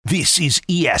This is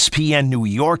ESPN New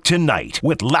York Tonight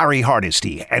with Larry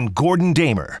Hardesty and Gordon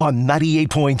Damer on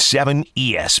 98.7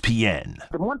 ESPN.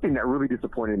 The one thing that really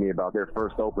disappointed me about their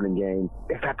first opening game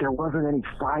is that there wasn't any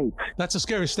fight. That's a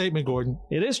scary statement, Gordon.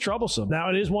 It is troublesome. Now,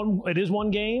 it is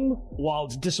one game. While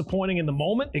it's disappointing in the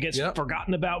moment, it gets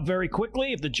forgotten about very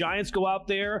quickly. If the Giants go out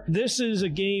there, this is a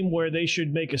game where they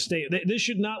should make a statement. This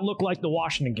should not look like the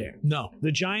Washington game. No.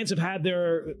 The Giants have had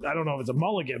their, I don't know if it's a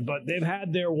mulligan, but they've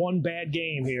had their one bad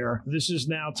game here. This is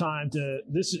now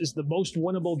this is the most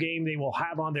winnable game they will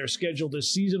have on their schedule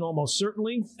this season, almost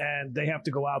certainly, and they have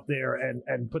to go out there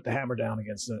and put the hammer down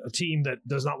against a team that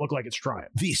does not look like it's trying.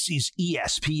 This is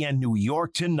ESPN New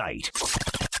York Tonight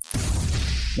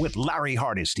with Larry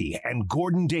Hardesty and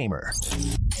Gordon Damer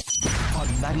on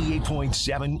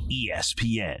 98.7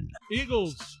 ESPN.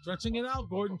 Eagles stretching it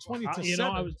out, Gordon,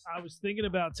 20-7. I was thinking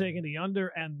about taking the under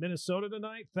and Minnesota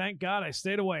tonight. Thank God I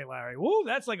stayed away, Larry. Woo,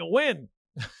 that's like a win.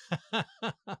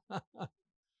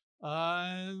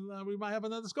 We might have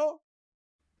another score.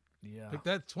 Yeah. Pick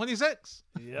that 26.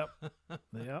 Yep.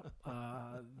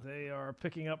 They are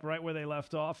picking up right where they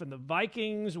left off. And the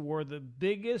Vikings were the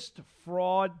biggest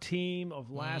fraud team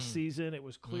of last season. It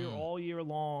was clear all year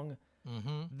long.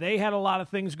 Mm-hmm. They had a lot of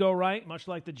things go right, much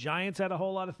like the Giants had a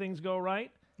whole lot of things go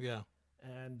right. Yeah.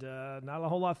 And not a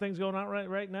whole lot of things going on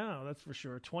right now, that's for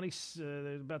sure.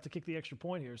 They're about to kick the extra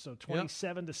point here. So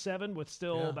 27-7 with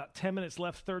still about 10 minutes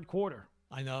left, third quarter.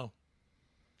 I know.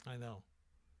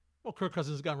 Well, Kirk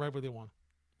Cousins got right where they want.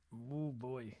 Oh,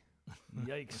 boy.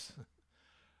 Yikes.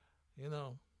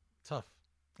 Tough.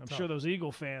 I'm sure those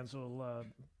Eagle fans will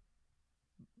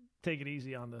take it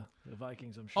easy on the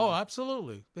Vikings, I'm sure. Oh,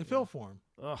 absolutely. They feel for him.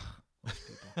 Ugh, those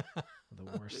people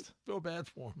are the worst. Feel bad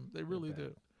for him. They really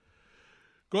do.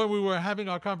 Gordon, we were having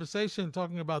our conversation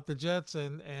talking about the Jets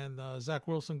and Zach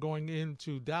Wilson going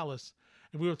into Dallas.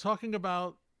 And we were talking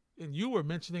about, and you were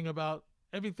mentioning about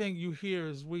everything you hear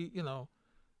is we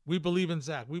believe in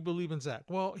Zach. We believe in Zach.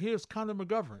 Well, here's Connor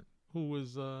McGovern, who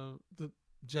was the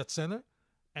Jets center.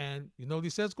 And you know what he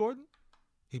says, Gordon?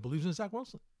 He believes in Zach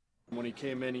Wilson. When he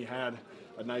came in, he had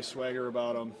a nice swagger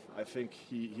about him. I think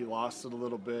he lost it a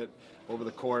little bit over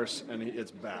the course, and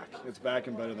it's back. It's back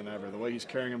and better than ever. The way he's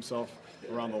carrying himself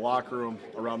around the locker room,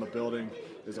 around the building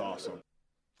is awesome.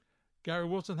 Gary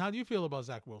Wilson, how do you feel about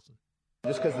Zach Wilson?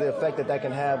 Just because the effect that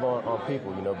can have on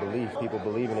people, people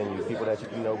believing in you, people that you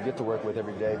get to work with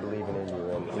every day believing in you.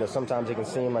 And, sometimes it can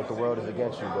seem like the world is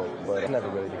against you, but it's never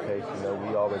really the case.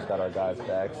 We always got our guys'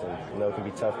 backs, and, it can be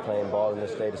tough playing ball in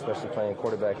this state, especially playing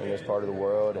quarterback in this part of the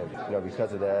world. And,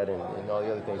 because of that and all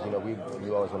the other things, we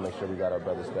always want to make sure we got our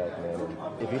brothers back, man.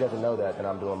 And if he doesn't know that, then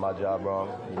I'm doing my job wrong.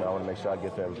 I want to make sure I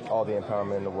give him all the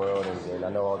empowerment in the world, and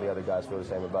I know all the other guys feel the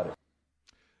same about it.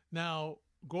 Now,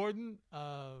 Gordon,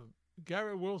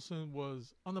 Garrett Wilson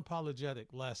was unapologetic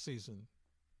last season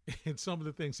in some of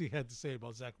the things he had to say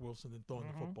about Zach Wilson and throwing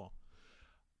the football.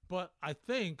 But I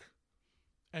think,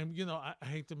 and I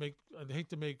hate to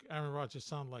make Aaron Rodgers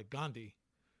sound like Gandhi,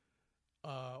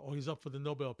 or he's up for the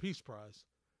Nobel Peace Prize,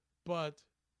 but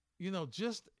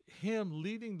just him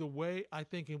leading the way, I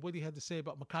think, in what he had to say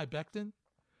about Mekhi Becton,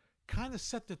 kind of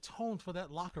set the tone for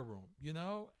that locker room,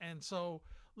 and so.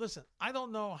 Listen, I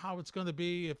don't know how it's going to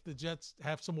be if the Jets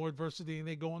have some more adversity and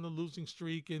they go on a losing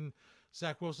streak and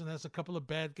Zach Wilson has a couple of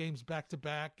bad games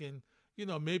back-to-back and,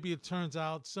 maybe it turns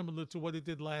out similar to what he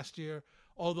did last year,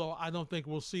 although I don't think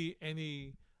we'll see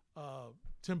any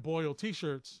Tim Boyle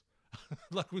T-shirts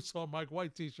like we saw Mike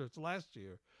White T-shirts last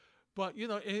year. But,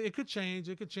 it could change.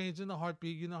 It could change in a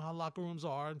heartbeat. You know how locker rooms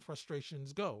are and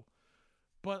frustrations go.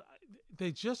 But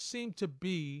they just seem to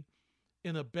be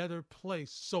in a better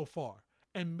place so far.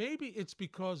 And maybe it's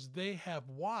because they have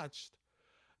watched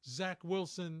Zach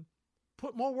Wilson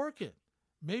put more work in.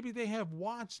 Maybe they have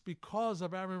watched, because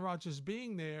of Aaron Rodgers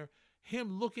being there,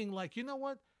 him looking like, you know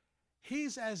what?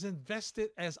 He's as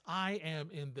invested as I am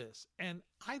in this. And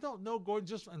I don't know, Gordon,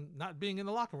 just not being in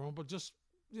the locker room, but just,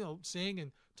 seeing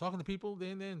and talking to people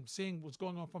and seeing what's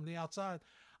going on from the outside.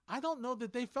 I don't know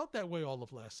that they felt that way all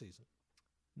of last season.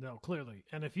 No, clearly.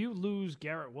 And if you lose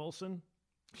Garrett Wilson,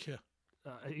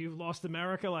 you've lost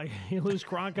America. Like, you lose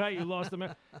Cronkite, you lost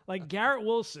America. Like, Garrett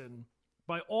Wilson,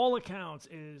 by all accounts,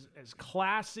 is as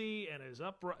classy and as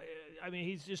upright. I mean,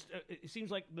 he's just, it seems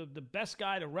like the best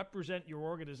guy to represent your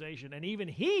organization. And even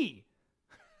he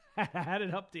had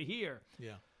it up to here.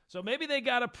 Yeah. So maybe they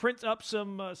got to print up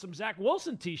some Zach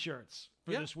Wilson T-shirts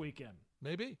for this weekend.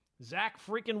 Maybe. Zach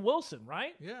freaking Wilson,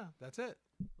 right? Yeah, that's it.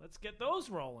 Let's get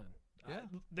those rolling. Yeah.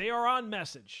 They are on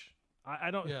message.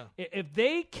 I don't. Yeah. If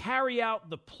they carry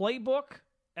out the playbook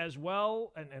as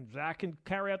well, and Zach can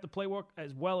carry out the playbook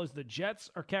as well as the Jets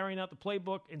are carrying out the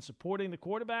playbook and supporting the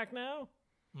quarterback now,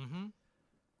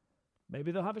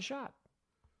 maybe they'll have a shot.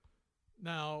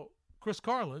 Now, Chris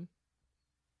Carlin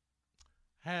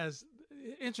has,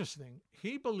 interesting,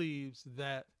 he believes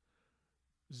that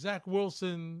Zach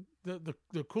Wilson, the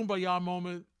Kumbaya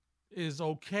moment is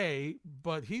okay,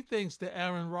 but he thinks that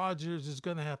Aaron Rodgers is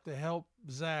going to have to help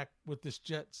Zach with this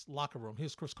Jets locker room.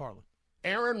 Here's Chris Carlin.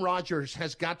 Aaron Rodgers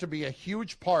has got to be a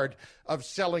huge part of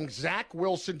selling Zach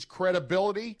Wilson's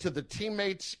credibility to the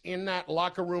teammates in that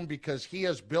locker room because he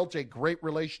has built a great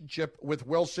relationship with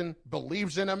Wilson,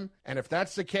 believes in him, and if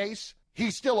that's the case,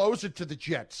 he still owes it to the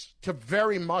Jets to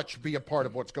very much be a part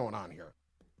of what's going on here.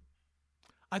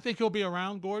 I think he'll be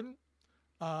around, Gordon.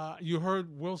 You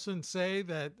heard Wilson say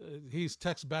that he's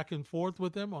texted back and forth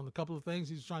with him on a couple of things.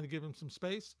 He's trying to give him some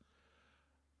space.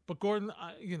 But Gordon,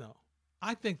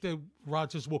 I think that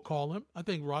Rodgers will call him. I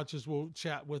think Rodgers will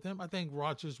chat with him. I think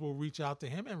Rodgers will reach out to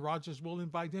him, and Rodgers will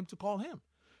invite him to call him.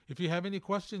 If you have any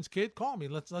questions, kid, call me.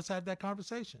 Let's have that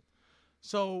conversation.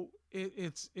 So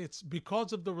it's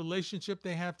because of the relationship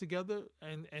they have together,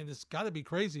 and it's got to be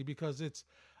crazy because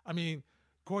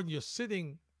Gordon, you're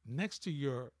sitting next to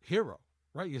your hero,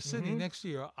 right? You're sitting next to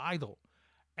your idol,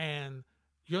 and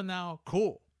you're now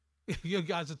cool. You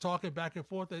guys are talking back and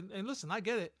forth, and listen, I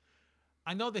get it.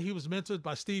 I know that he was mentored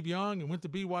by Steve Young and went to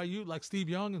BYU like Steve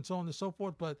Young and so on and so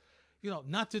forth, but,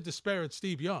 not to disparage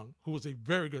Steve Young, who was a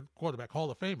very good quarterback, Hall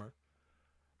of Famer,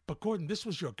 but Gordon, this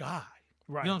was your guy.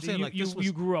 Right. You know what I'm saying?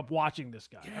 You grew up watching this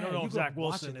guy. Yeah, I don't know if Zach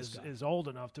Wilson is old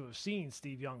enough to have seen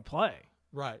Steve Young play.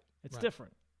 Right. It's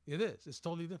different. It is. It's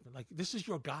totally different. Like, this is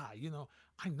your guy.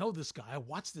 I know this guy. I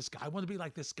watch this guy. I want to be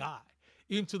like this guy.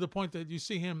 Even to the point that you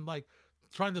see him, like,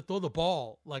 trying to throw the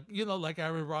ball, like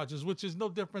Aaron Rodgers, which is no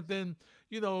different than,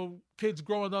 kids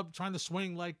growing up trying to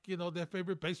swing like, their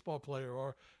favorite baseball player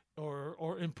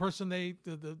or impersonate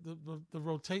the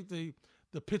rotate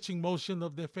the pitching motion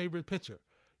of their favorite pitcher.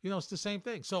 It's the same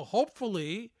thing. So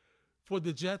hopefully for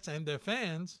the Jets and their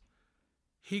fans,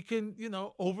 he can,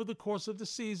 over the course of the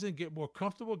season, get more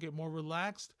comfortable, get more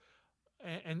relaxed,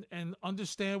 and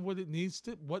understand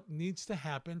what needs to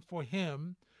happen for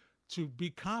him to be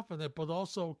confident, but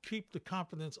also keep the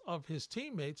confidence of his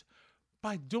teammates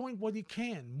by doing what he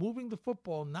can, moving the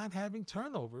football, not having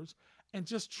turnovers, and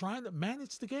just trying to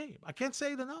manage the game. I can't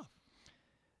say it enough.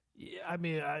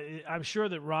 Yeah, I'm sure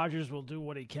that Rodgers will do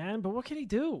what he can, but what can he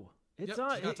do? It's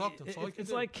like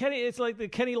the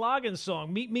Kenny Loggins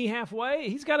song, "Meet Me Halfway."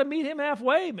 He's got to meet him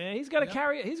halfway, man. He's got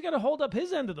to He's got to hold up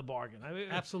his end of the bargain.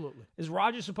 Absolutely. Is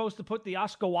Rodgers supposed to put the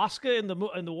ayahuasca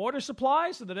in the water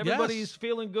supply so that everybody's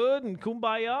feeling good and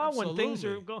kumbaya when things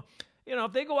are going?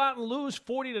 If they go out and lose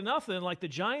 40-0 like the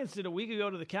Giants did a week ago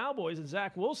to the Cowboys, and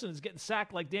Zach Wilson is getting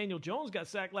sacked like Daniel Jones got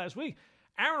sacked last week,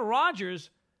 Aaron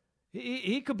Rodgers.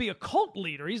 He could be a cult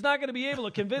leader. He's not going to be able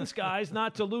to convince guys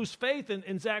not to lose faith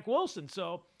in Zach Wilson.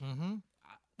 So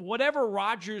whatever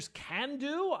Rodgers can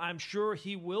do, I'm sure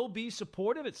he will be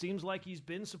supportive. It seems like he's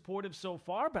been supportive so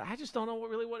far, but I just don't know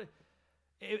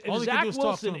if Zach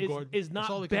Wilson is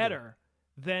not better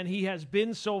than he has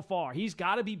been so far. He's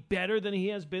got to be better than he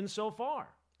has been so far.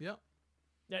 Yeah.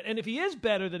 And if he is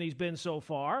better than he's been so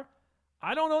far,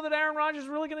 I don't know that Aaron Rodgers is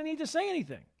really going to need to say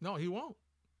anything. No, he won't.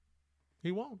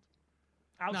 He won't.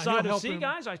 Outside of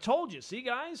guys, I told you,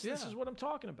 guys, this is what I'm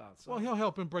talking about. So. Well, he'll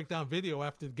help him break down video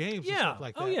after the games and stuff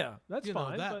like that. Oh, yeah, that's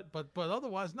fine. But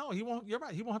otherwise, no, he won't. You're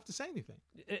right. He won't have to say anything.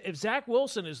 If Zach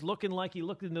Wilson is looking like he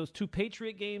looked in those 2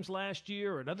 Patriot games last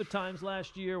year or other times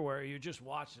last year where you're just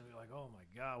watching and you're like, oh,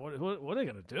 my God, what are they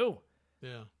going to do?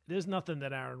 Yeah. There's nothing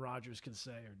that Aaron Rodgers can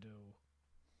say or do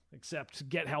except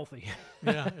get healthy.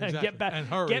 Yeah, exactly. Get back, and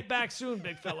hurry. Get back soon,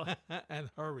 big fella. And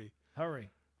hurry.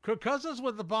 Kirk Cousins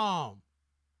with the bomb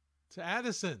to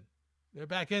Addison. They're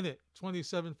back in it,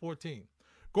 27-14.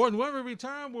 Gordon, when we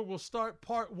return, we will start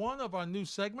part 1 of our new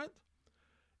segment.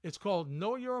 It's called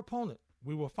Know Your Opponent.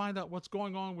 We will find out what's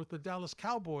going on with the Dallas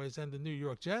Cowboys and the New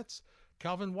York Jets.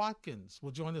 Calvin Watkins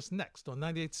will join us next on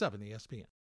 98.7 ESPN.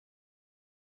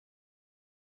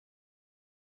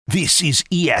 This is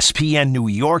ESPN New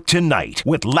York Tonight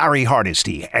with Larry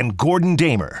Hardesty and Gordon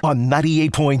Damer on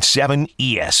 98.7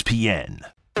 ESPN.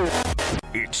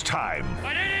 It's time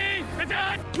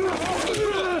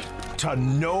to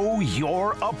know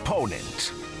your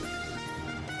opponent.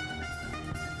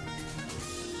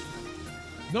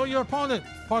 Know Your Opponent,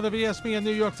 part of ESPN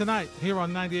New York Tonight, here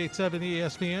on 98.7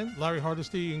 ESPN. Larry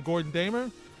Hardesty and Gordon Damer.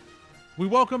 We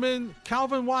welcome in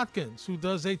Calvin Watkins, who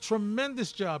does a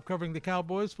tremendous job covering the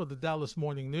Cowboys for the Dallas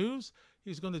Morning News.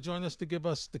 He's going to join us to give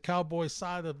us the Cowboys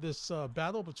side of this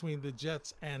battle between the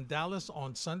Jets and Dallas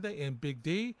on Sunday in Big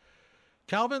D.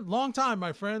 Calvin, long time,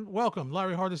 my friend. Welcome.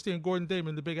 Larry Hardesty and Gordon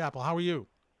Damon, the Big Apple. How are you?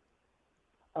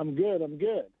 I'm good.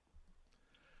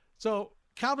 So,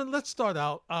 Calvin, let's start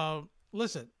out.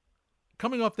 Listen,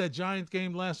 coming off that Giants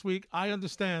game last week, I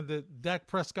understand that Dak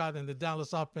Prescott and the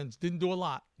Dallas offense didn't do a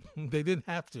lot. They didn't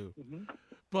have to. Mm-hmm.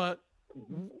 But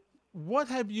what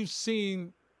have you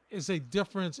seen is a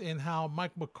difference in how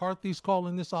Mike McCarthy's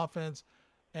calling this offense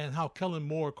and how Kellen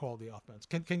Moore called the offense?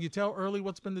 Can you tell early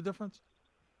what's been the difference?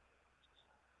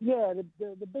 Yeah,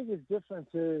 the biggest difference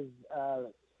is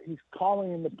he's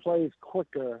calling in the plays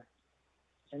quicker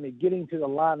and they're getting to the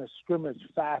line of scrimmage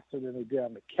faster than they did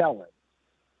on the Kellen.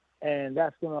 And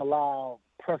that's going to allow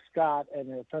Prescott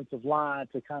and the offensive line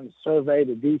to kind of survey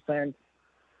the defense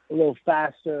a little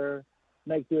faster,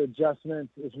 make the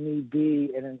adjustments as need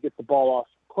be, and then get the ball off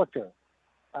quicker.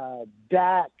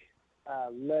 Dak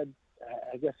led,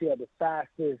 I guess he had the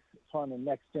fastest on the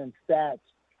next-gen stats,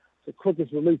 the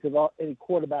quickest release of any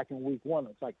quarterback in week one.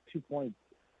 It's like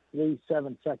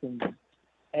 2.37 seconds.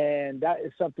 And that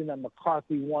is something that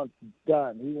McCarthy wants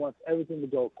done. He wants everything to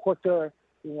go quicker.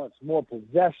 He wants more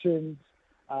possessions.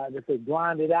 If they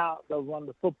grind it out, they'll run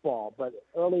the football. But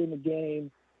early in the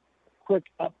game, quick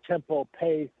up-tempo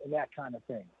pace and that kind of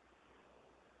thing.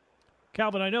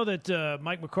 Calvin, I know that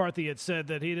Mike McCarthy had said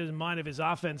that he didn't mind if his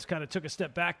offense kind of took a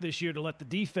step back this year to let the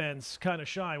defense kind of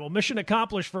shine. Well, mission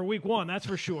accomplished for week one, that's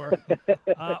for sure.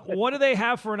 What do they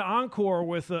have for an encore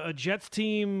with a Jets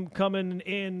team coming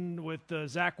in with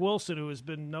Zach Wilson, who has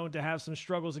been known to have some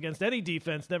struggles against any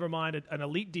defense, never mind an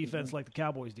elite defense like the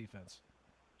Cowboys defense?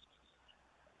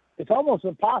 It's almost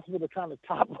impossible to kind of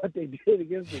top what they did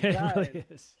against the Giants. It really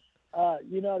is.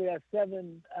 They had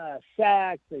 7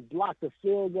 sacks. They blocked a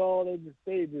field goal.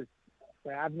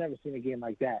 I've never seen a game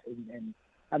like that. And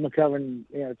I've been covering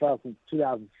NFL since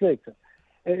 2006.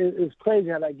 It was crazy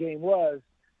how that game was.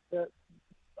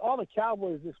 All the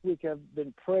Cowboys this week have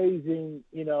been praising,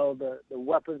 the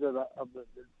weapons of the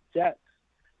Jets.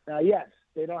 Now, yes,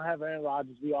 they don't have Aaron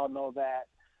Rodgers. We all know that.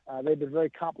 They've been very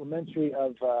complimentary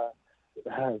of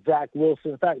Zach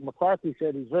Wilson. In fact, McCarthy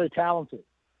said he's very talented.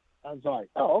 I was like,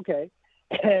 oh, okay.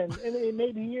 And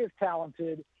maybe he is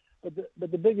talented, but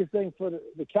the biggest thing for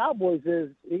the Cowboys is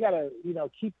you got to,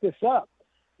 keep this up.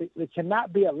 It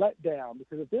cannot be a letdown,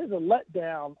 because if there's a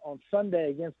letdown on Sunday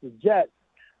against the Jets,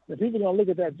 then people are going to look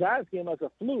at that Giants game like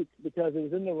a fluke because it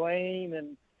was in the rain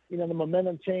and, the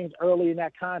momentum changed early in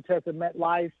that contest at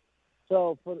MetLife.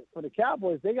 So for the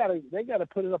Cowboys, they got to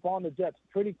put it up on the Jets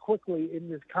pretty quickly in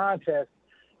this contest.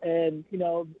 And,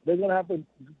 they're going to have to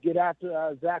get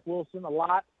after Zach Wilson a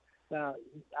lot. Now,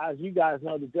 as you guys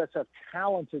know, the Jets have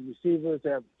talented receivers. They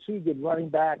have 2 good running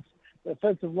backs. The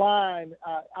offensive line,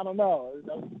 I don't know.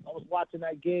 I was watching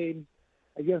that game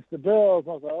against the Bills.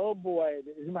 I was like, oh, boy,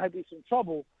 there might be some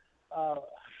trouble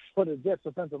for the Jets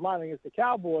offensive line against the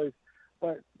Cowboys.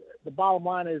 But the bottom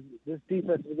line is this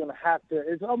defense is going to have to –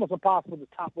 it's almost impossible to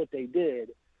top what they did.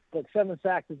 But 7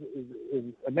 sacks is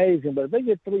amazing. But if they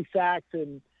get 3 sacks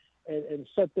and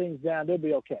shut things down, they'll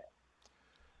be okay.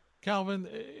 Calvin,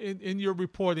 in your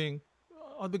reporting,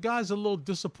 are the guys a little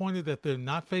disappointed that they're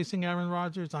not facing Aaron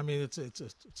Rodgers? I mean, it's a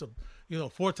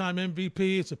 4-time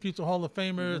MVP, it's a future Hall of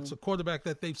Famer, mm-hmm. It's a quarterback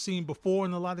that they've seen before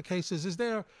in a lot of cases. Is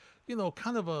there,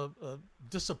 kind of a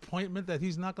disappointment that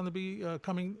he's not going to be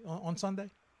coming on Sunday?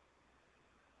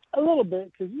 A little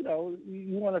bit, because you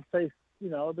want to face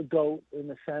the GOAT in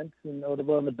a sense, and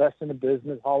one of the best in the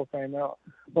business, Hall of Famer,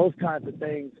 those kinds of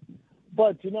things.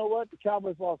 But you know what? The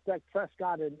Cowboys lost Dak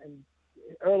Prescott and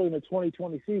early in the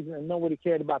 2020 season, and nobody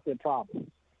cared about their problems.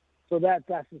 So that's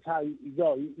just how you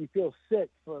go. You feel sick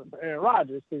for Aaron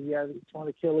Rodgers because he has a torn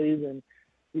Achilles, and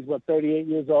he's, 38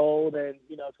 years old, and,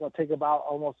 it's going to take about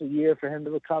almost a year for him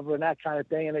to recover and that kind of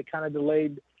thing, and it kind of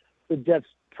delayed the Jets'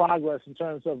 progress in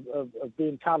terms of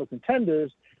being title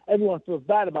contenders. Everyone feels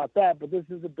bad about that, but this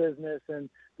is a business, and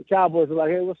the Cowboys are like,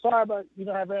 hey, we're sorry about you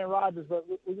don't have Aaron Rodgers, but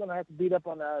we're going to have to beat up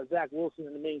on Zach Wilson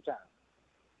in the meantime.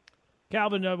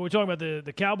 Calvin, we're talking about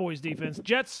the Cowboys defense.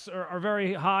 Jets are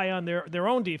very high on their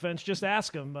own defense. Just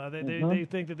ask them. They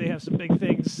think that they have some big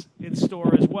things in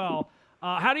store as well.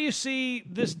 How do you see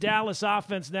this Dallas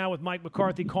offense now with Mike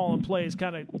McCarthy calling plays,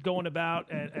 kind of going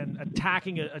about and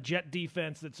attacking a Jet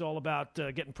defense that's all about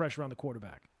getting pressure on the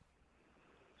quarterback?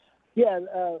 Yeah,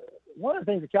 one of the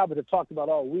things the Cowboys have talked about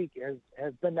all week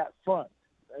has been that front.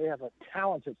 They have a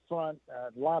talented front.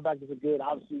 The linebackers are good.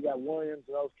 Obviously, you got Williams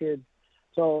and those kids.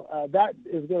 So that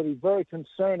is going to be very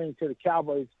concerning to the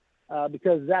Cowboys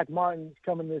because Zach Martin's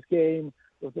coming in this game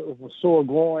with a sore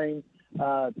groin.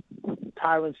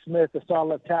 Tyron Smith, the star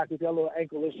left tackle, got a little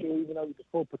ankle issue, even though he's a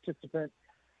full participant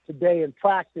today in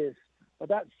practice. But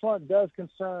that front does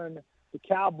concern the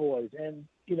Cowboys. And,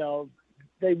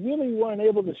 they really weren't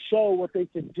able to show what they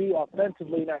could do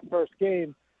offensively in that first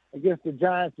game against the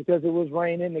Giants because it was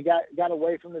raining. They got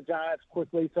away from the Giants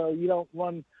quickly, so you don't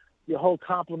run your whole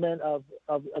complement of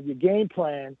your game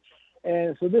plan.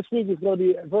 And so this week is going to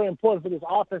be very important for this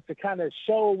offense to kind of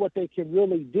show what they can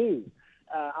really do.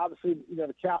 Obviously,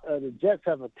 the Jets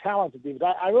have a talented defense.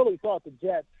 I really thought the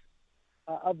Jets,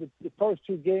 of the first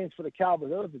two games for the Cowboys,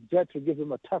 the Jets would give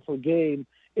them a tougher game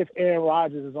if Aaron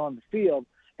Rodgers is on the field.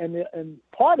 And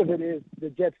part of it is the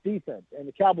Jets' defense. And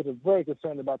the Cowboys are very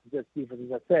concerned about the Jets' defense,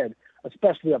 as I said,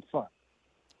 especially up front.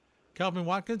 Calvin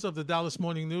Watkins of the Dallas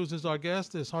Morning News is our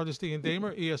guest. It's Hardesty and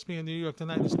Damer. ESPN New York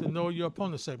Tonight is the Know Your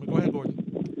Opponent segment. Go ahead, Gordon.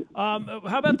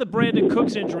 How about the Brandon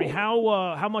Cooks injury?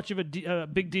 How much of a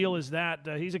big deal is that?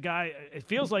 He's a guy, it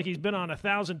feels like he's been on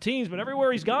 1,000 teams, but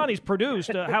everywhere he's gone, he's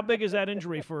produced. How big is that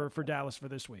injury for Dallas for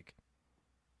this week?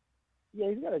 Yeah,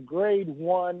 he's got a grade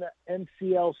 1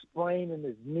 MCL sprain in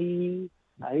his knee.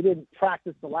 He didn't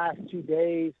practice the last 2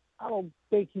 days. I don't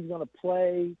think he's going to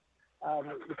play.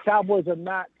 The Cowboys are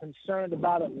not concerned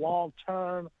about it long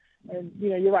term. And,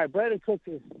 you're right. Brandon Cooks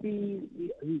is speed.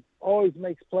 He always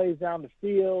makes plays down the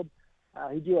field.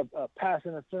 He drew a pass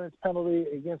interference penalty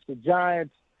against the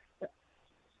Giants.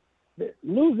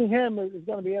 Losing him is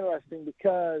going to be interesting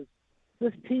because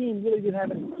this team really didn't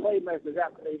have any playmakers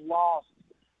after they lost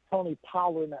Tony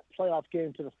Pollard in that playoff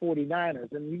game to the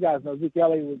 49ers. And you guys know Zeke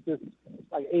Elliott was just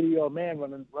like an 80-year-old man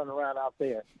running around out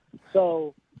there.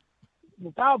 So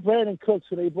without Brandon Cooks,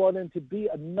 who they brought in to be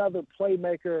another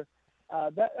playmaker,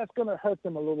 that's going to hurt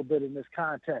them a little bit in this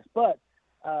contest. But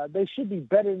they should be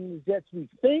better than the Jets, we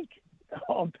think,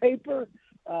 on paper.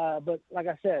 But like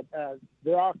I said,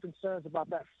 there are concerns about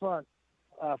that front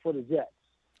for the Jets.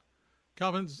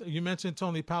 Calvin, you mentioned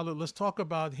Tony Pollard. Let's talk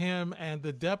about him and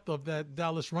the depth of that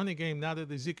Dallas running game now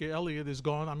that Ezekiel Elliott is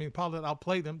gone. I mean, Pollard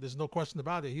outplayed him. There's no question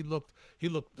about it. He looked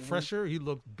fresher. He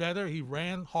looked better. He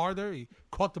ran harder. He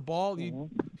caught the ball.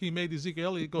 He made Ezekiel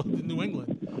Elliott go to New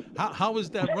England. How is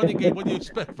that running game? What do you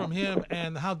expect from him?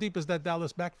 And how deep is that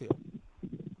Dallas backfield?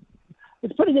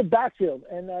 It's pretty good backfield,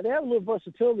 and they have a little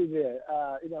versatility there.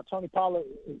 Tony Pollard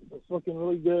is looking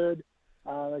really good.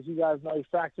 As you guys know, he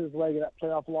fractured his leg in that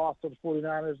playoff loss to the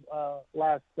 49ers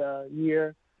last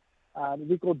year.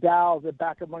 Rico Dowd's a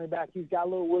backup running back. He's got a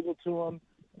little wiggle to him.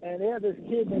 And they have this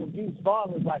kid named Deuce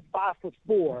Vaughn who's like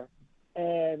 5'4",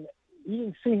 and you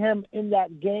didn't see him in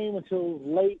that game until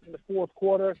late in the fourth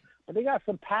quarter. But they got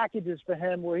some packages for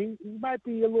him where he might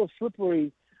be a little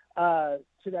slippery to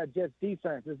that Jets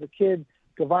defense. There's a kid,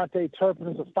 Gavante Turpin,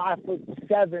 who's a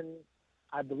 5'7".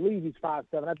 I believe he's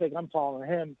 5'7". I think I'm taller than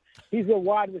him. He's a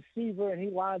wide receiver, and he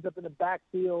lines up in the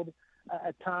backfield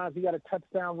at times. He got a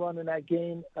touchdown run in that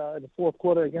game in the fourth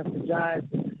quarter against the Giants.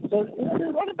 So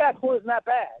the running back core is not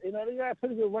bad. They got a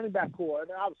pretty good running back core.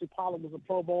 And obviously Pollard was a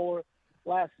Pro Bowler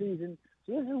last season.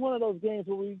 So this is one of those games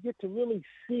where we get to really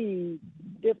see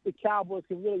if the Cowboys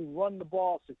can really run the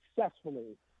ball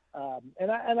successfully.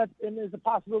 And there's a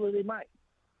possibility they might.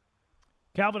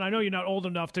 Calvin, I know you're not old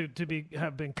enough to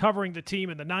have been covering the team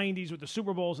in the 90s with the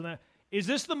Super Bowls and that. Is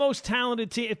this the most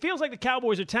talented team? It feels like the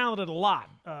Cowboys are talented a lot,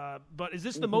 but is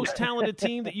this the most talented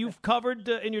team that you've covered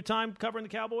in your time covering the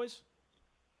Cowboys?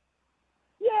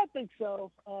 Yeah, I think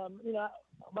so.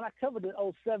 When I covered the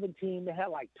 2007 team, they had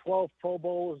like 12 Pro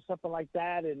Bowls or something like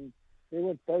that, and they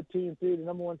went 13-3, the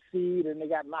number 1 seed, and they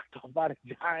got knocked off by the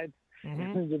Giants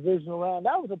in the divisional round.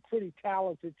 That was a pretty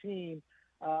talented team.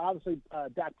 Obviously,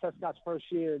 Dak Prescott's first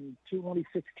year in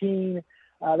 2016,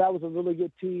 that was a really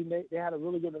good team. They had a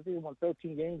really good, I think they won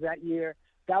 13 games that year.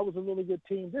 That was a really good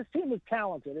team. This team is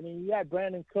talented. I mean, you had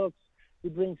Brandon Cooks,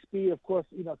 who brings speed. Of course,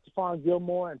 Stephon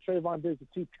Gilmore and Trayvon Diggs, the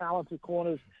two talented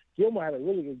corners. Gilmore had a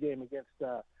really good game against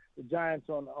the Giants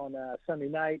on Sunday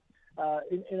night.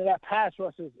 And that pass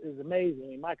rush is amazing. I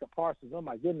mean, Micah Parsons, oh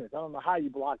my goodness, I don't know how you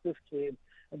block this kid.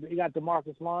 And you got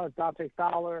DeMarcus Lawrence, Dante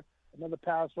Fowler, another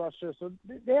pass rusher. So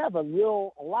they have a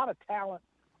lot of talent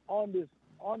on this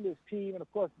team. And of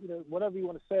course, whatever you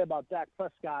want to say about Dak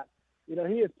Prescott, he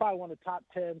is probably one of the top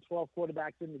 10, 12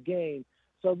 quarterbacks in the game.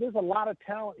 So there's a lot of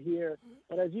talent here.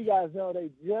 But as you guys know, they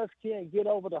just can't get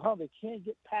over the hump. They can't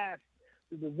get past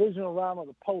the divisional round of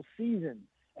the postseason.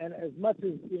 And as much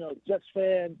as, Jets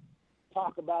fans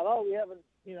talk about, we haven't,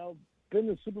 been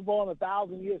to the Super Bowl in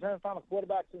 1,000 years, haven't found a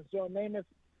quarterback since Joe Namath.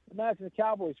 Imagine the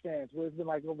Cowboys fans, where it's been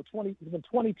like it's been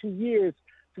 22 years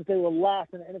since they were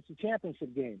last in the NFC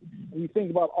Championship game. And you think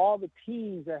about all the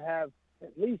teams that have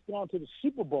at least gone to the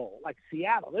Super Bowl, like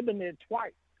Seattle. They've been there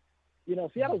twice.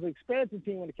 Seattle's an expansion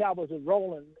team when the Cowboys were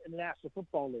rolling in the National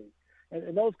Football League.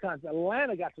 And those kinds.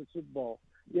 Atlanta got to the Super Bowl,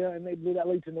 and they blew that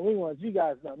lead to New England, as you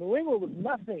guys know. New England was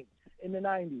nothing in the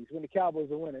 90s when the Cowboys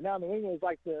were winning. Now New England is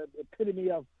like the epitome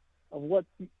of what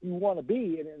you want to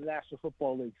be in the National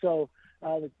Football League. So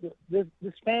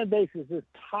this fan base is just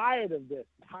tired of this,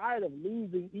 tired of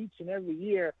losing each and every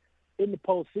year in the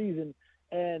postseason.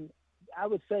 And I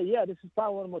would say, this is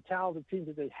probably one of the more talented teams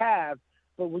that they have.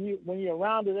 But when you're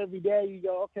around it every day, you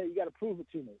go, okay, you got to prove it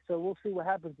to me. So we'll see what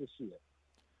happens this year.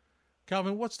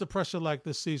 Calvin, what's the pressure like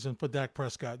this season for Dak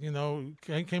Prescott?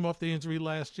 Came off the injury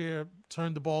last year,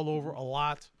 turned the ball over a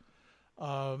lot.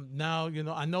 Now,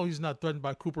 I know he's not threatened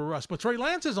by Cooper Rush, but Trey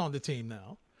Lance is on the team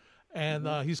now, and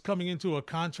he's coming into a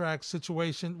contract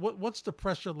situation. What's the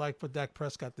pressure like for Dak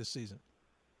Prescott this season?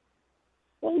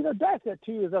 Well, Dak's got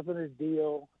 2 years up in his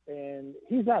deal, and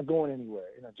he's not going anywhere.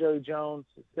 Jerry Jones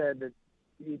said that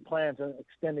he plans on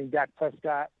extending Dak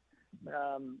Prescott.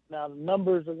 Now, the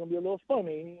numbers are going to be a little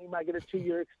funny. He might get a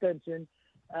 2-year extension,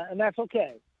 and that's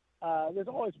okay. There's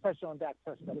always pressure on Dak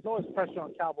Prescott. There's always pressure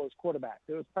on Cowboys quarterback.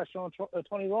 There was pressure on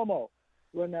Tony Romo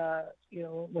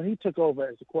when he took over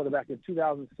as a quarterback in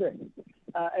 2006.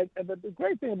 But the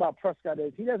great thing about Prescott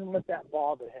is he doesn't let that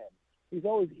bother him. He's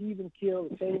always even keeled,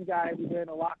 the same guy every day in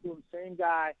the locker room, same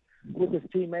guy with his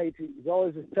teammates. He's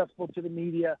always accessible to the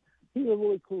media. He's a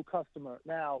really cool customer.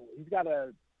 Now, he's got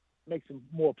to make some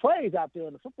more plays out there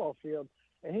on the football field,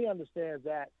 and he understands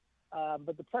that.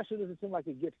 But the pressure doesn't seem like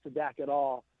it gets to Dak at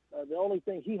all. The only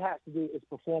thing he has to do is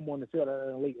perform on the field at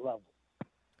an elite level.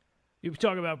 You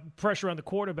talk about pressure on the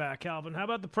quarterback, Calvin. How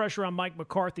about the pressure on Mike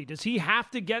McCarthy? Does he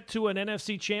have to get to an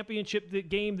NFC Championship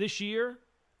game this year?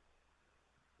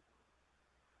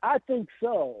 I think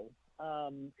so.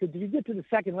 Because if you get to the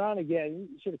second round again,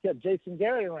 you should have kept Jason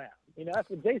Garrett around. That's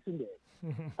what Jason did.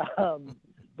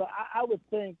 But I would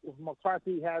think with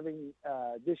McCarthy having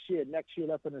this year, next year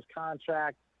left in his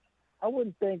contract, I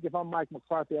wouldn't think if I'm Mike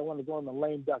McCarthy, I want to go in the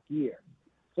lame duck year.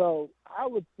 So I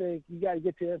would think you got to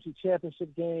get to the NFC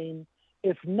Championship game.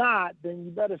 If not, then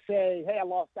you better say, hey, I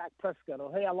lost Dak Prescott,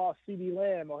 or hey, I lost CeeDee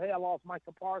Lamb, or hey, I lost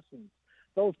Micah Parsons.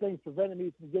 Those things prevented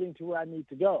me from getting to where I need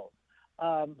to go.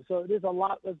 So there's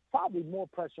probably more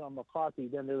pressure on McCarthy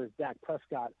than there is Dak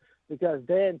Prescott, because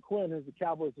Dan Quinn, who's the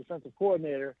Cowboys defensive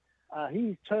coordinator,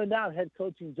 he's turned down head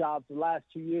coaching jobs the last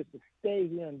 2 years to stay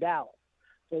here in Dallas.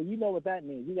 So you know what that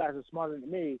means. You guys are smarter than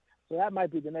me. So that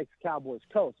might be the next Cowboys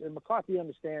coach. And McCarthy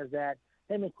understands that.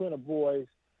 Him and Quinn are boys.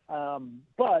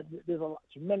 But there's a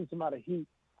tremendous amount of heat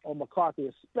on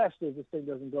McCarthy, especially if this thing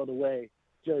doesn't go the way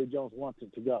Jerry Jones wants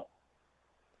it to go.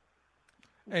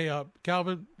 Hey,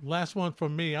 Calvin, last one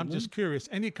from me. I'm just curious.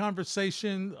 Any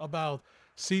conversation about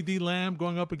CeeDee Lamb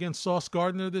going up against Sauce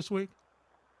Gardner this week?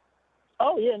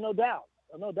 Oh, yeah, no doubt.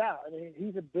 No doubt. I mean,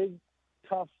 he's a big,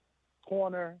 tough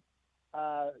corner.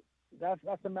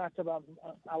 That's a matchup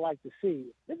I like to see.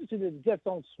 Interesting that the Jets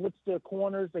don't switch their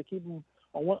corners. They keep them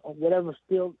on whatever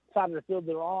side of the field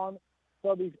they're on.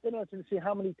 So it'll be interesting to see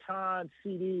how many times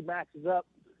CD matches up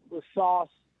with Sauce.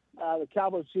 The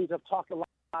Cowboys chiefs have talked a lot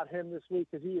about him this week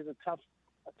because he is a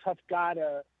tough guy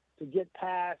to get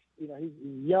past. He's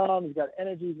young. He's got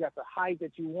energy. He's got the height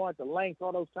that you want, the length,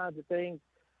 all those kinds of things.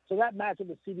 So that matchup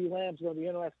with CeeDee Lamb is going to be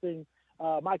interesting.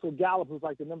 Michael Gallup, who's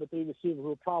like the number 3 receiver, who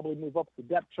will probably move up the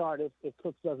depth chart if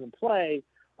Cooks doesn't play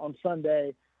on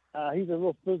Sunday. He's a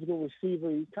real physical receiver.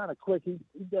 He's kind of quick. He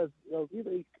does.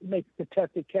 He makes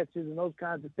contested catches and those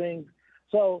kinds of things.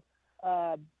 So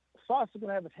Sauce is going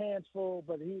to have his hands full,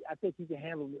 but I think he can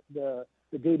handle the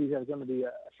duties that are going to be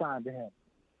assigned to him.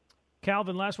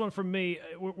 Calvin, last one from me.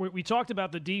 We talked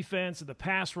about the defense and the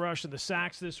pass rush and the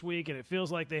sacks this week, and it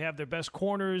feels like they have their best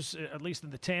corners, at least in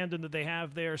the tandem that they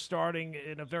have there, starting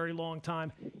in a very long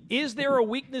time. Is there a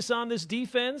weakness on this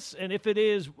defense? And if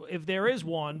there is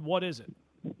one, what is it?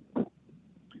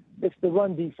 It's the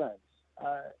run defense.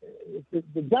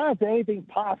 The Giants had anything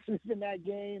positive in that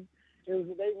game, it was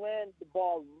that they ran the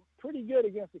ball pretty good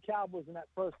against the Cowboys in that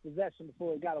first possession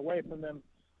before it got away from them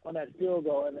on that field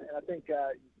goal. And I think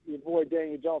you avoid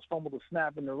Daniel Jones fumbled the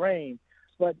snap in the rain.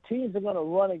 But teams are going to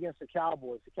run against the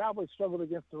Cowboys. The Cowboys struggled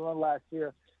against the run last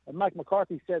year. And Mike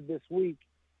McCarthy said this week,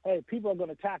 hey, people are going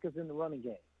to attack us in the running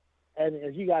game. And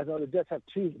as you guys know, the Jets have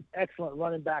 2 excellent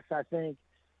running backs, I think.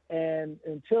 And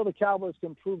until the Cowboys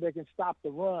can prove they can stop the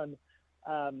run,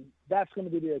 that's going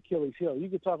to be the Achilles heel. You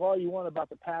can talk all you want about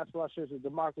the pass rushers of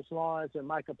DeMarcus Lawrence and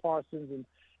Micah Parsons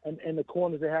and the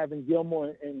corners they have in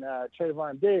Gilmore and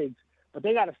Trayvon Diggs, but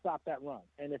they got to stop that run.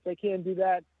 And if they can't do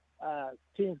that,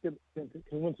 teams can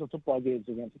win some football games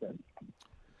against them.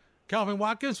 Calvin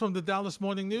Watkins from the Dallas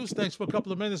Morning News. Thanks for a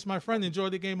couple of minutes, my friend. Enjoy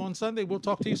the game on Sunday. We'll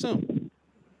talk to you soon.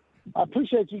 I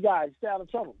appreciate you guys. Stay out of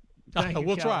trouble.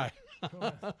 We'll try.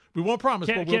 We won't promise,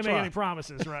 but we'll can't try. make any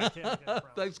promises, right? Can't make any promises.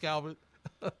 Thanks, Calvin.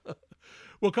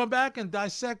 We'll come back and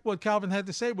dissect what Calvin had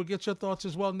to say. We'll get your thoughts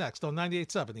as well next on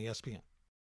 98.7 ESPN.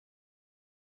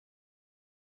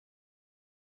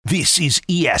 This is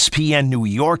ESPN New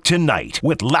York Tonight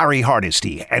with Larry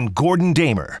Hardesty and Gordon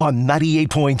Damer on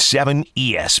 98.7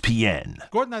 ESPN.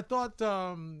 Gordon, I thought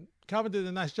Calvin did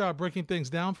a nice job breaking things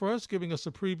down for us, giving us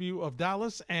a preview of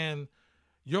Dallas. And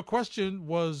your question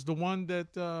was the one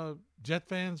that Jet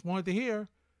fans wanted to hear.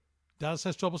 Dallas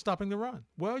has trouble stopping the run.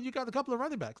 Well, you got a couple of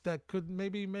running backs that could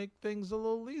maybe make things a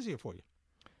little easier for you.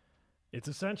 It's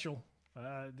essential.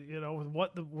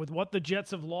 With what the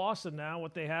Jets have lost and now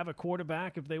what they have a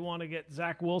quarterback, if they want to get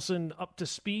Zach Wilson up to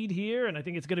speed here, and I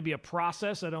think it's going to be a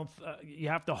process. You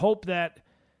have to hope that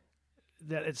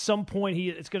at some point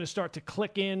it's going to start to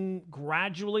click in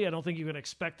gradually. I don't think you can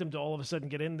expect him to all of a sudden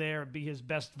get in there and be his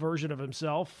best version of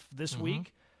himself this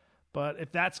week. But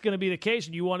if that's going to be the case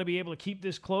and you want to be able to keep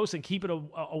this close and keep it a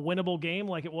winnable game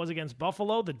like it was against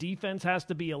Buffalo, the defense has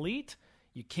to be elite.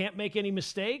 You can't make any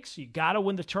mistakes. You got to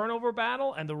win the turnover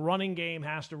battle, and the running game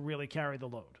has to really carry the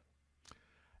load.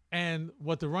 And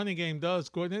what the running game does,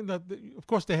 Gordon, of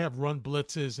course they have run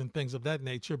blitzes and things of that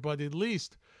nature, but at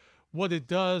least what it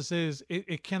does is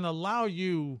it can allow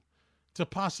you to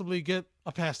possibly get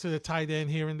a pass to the tight end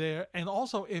here and there. And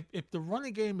also, if the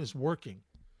running game is working,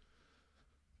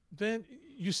 then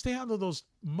you stay out of those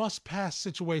must-pass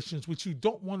situations, which you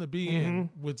don't want to be in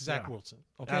with Zach Wilson.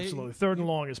 Okay, absolutely. Third and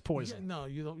long is poison. No,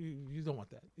 you don't. You don't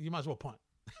want that. You might as well punt.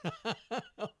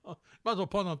 Might as well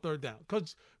punt on third down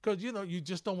because you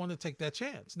just don't want to take that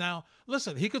chance. Now,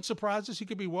 listen, he could surprise us. He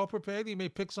could be well prepared. He may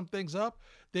pick some things up.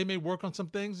 They may work on some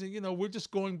things. And, we're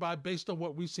just going by based on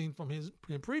what we've seen from him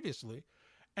previously.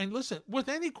 And listen, with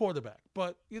any quarterback,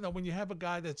 but when you have a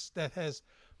guy that has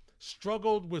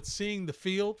struggled with seeing the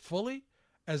field fully,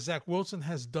 as Zach Wilson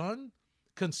has done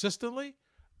consistently,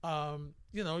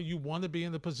 you want to be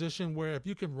in the position where if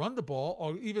you can run the ball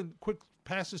or even quick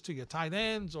passes to your tight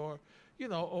ends or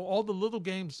all the little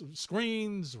games,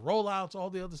 screens, rollouts,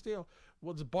 all the other stuff.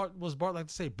 Was Bart like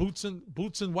to say boots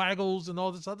and waggles and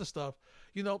all this other stuff?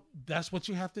 That's what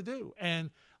you have to do. And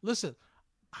listen,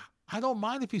 I don't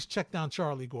mind if he's checked down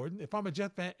Charlie, Gordon. If I'm a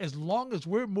Jet fan, as long as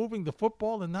we're moving the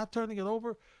football and not turning it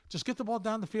over, just get the ball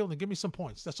down the field and give me some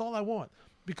points. That's all I want.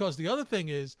 Because the other thing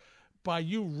is, by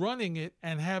you running it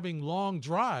and having long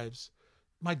drives,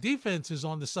 my defense is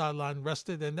on the sideline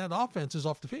rested and that offense is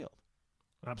off the field.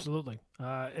 Absolutely.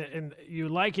 And you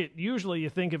like it. Usually you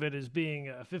think of it as being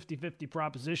a 50-50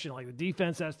 proposition. Like the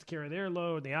defense has to carry their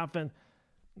load, the offense.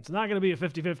 It's not going to be a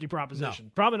 50-50 proposition.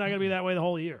 No. Probably not going to be that way the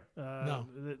whole year. No.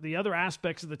 The other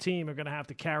aspects of the team are going to have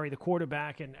to carry the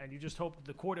quarterback, and you just hope that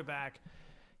the quarterback,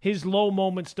 his low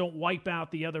moments don't wipe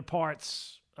out the other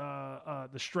parts, the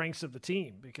strengths of the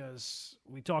team. Because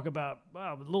we talk about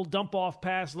a little dump-off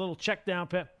pass, a little check-down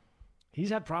pass. He's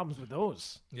had problems with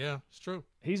those. Yeah, it's true.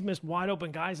 He's missed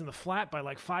wide-open guys in the flat by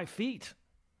like 5 feet.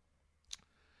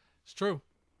 It's true.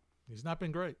 He's not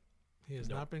been great. He has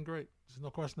not been great. There's no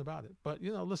question about it. But,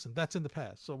 listen, that's in the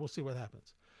past, so we'll see what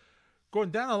happens.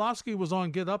 Gordon, Dan Orlovsky was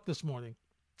on Get Up this morning,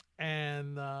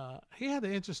 and he had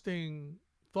an interesting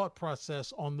thought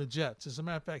process on the Jets. As a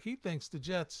matter of fact, he thinks the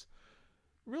Jets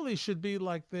really should be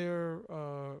like their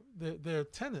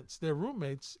tenants, their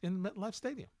roommates in MetLife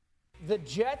Stadium. The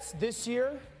Jets this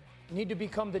year need to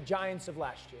become the Giants of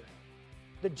last year.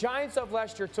 The Giants of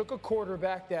last year took a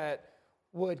quarterback that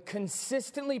would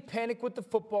consistently panic with the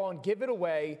football and give it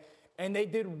away, and they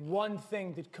did one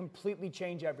thing to completely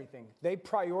change everything. They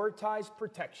prioritized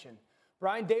protection.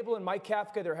 Brian Daboll and Mike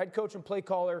Kafka, their head coach and play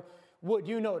caller,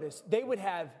 you notice, they would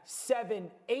have 7,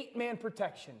 8-man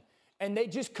protection, and they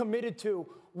just committed to,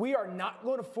 we are not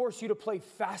going to force you to play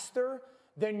faster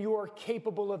than you're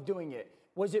capable of doing it.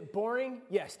 Was it boring?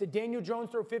 Yes. Did Daniel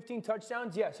Jones throw 15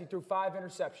 touchdowns? Yes. He threw 5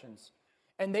 interceptions.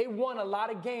 And they won a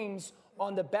lot of games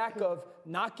on the back of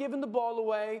not giving the ball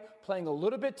away, playing a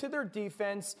little bit to their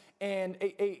defense, and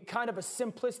a kind of a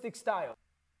simplistic style.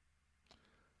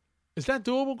 Is that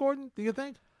doable, Gordon, do you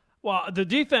think? Well, the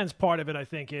defense part of it, I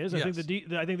think, is. Yes.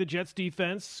 I think the Jets'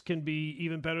 defense can be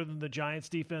even better than the Giants'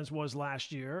 defense was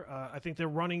last year. I think their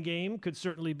running game could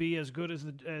certainly be as good as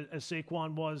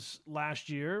Saquon was last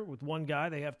year. With one guy,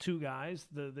 they have 2 guys.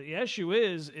 The issue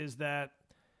is that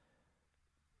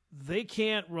they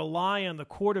can't rely on the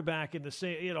quarterback in the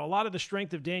same. A lot of the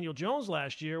strength of Daniel Jones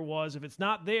last year was if it's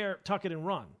not there, tuck it and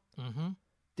run. Mm-hmm.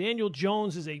 Daniel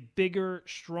Jones is a bigger,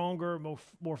 stronger,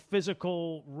 more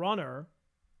physical runner.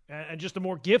 And just a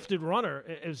more gifted runner.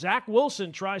 If Zach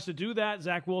Wilson tries to do that,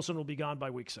 Zach Wilson will be gone by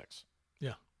week 6.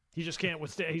 Yeah. He just can't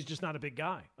withstand. He's just not a big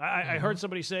guy. I heard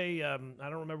somebody say, I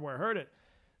don't remember where I heard it,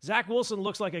 Zach Wilson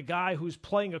looks like a guy who's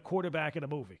playing a quarterback in a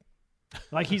movie.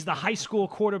 Like he's the high school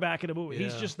quarterback in a movie. Yeah.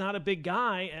 He's just not a big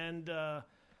guy, and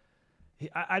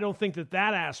I don't think that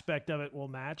aspect of it will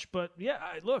match. But, yeah,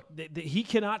 look, he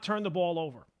cannot turn the ball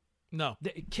over. No.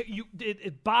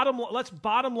 Let's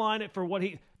bottom line it for what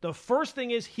the first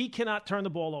thing is he cannot turn the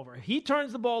ball over. If he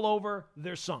turns the ball over,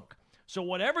 they're sunk. So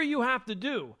whatever you have to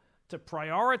do to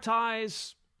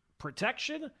prioritize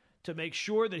protection, to make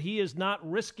sure that he is not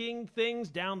risking things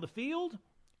down the field,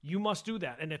 you must do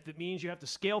that. And if it means you have to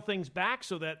scale things back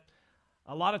so that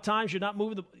a lot of times you're not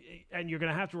moving and you're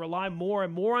going to have to rely more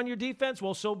and more on your defense,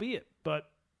 well, so be it. But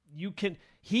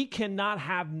he cannot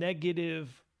have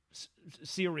negative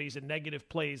series and negative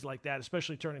plays like that,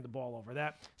 especially turning the ball over.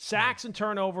 That sacks and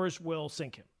turnovers will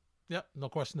sink him. Yep, no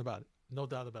question about it. No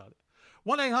doubt about it.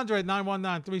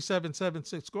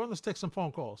 1-800-919-3776. Go on, let's take some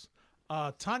phone calls.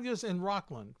 Tanya's in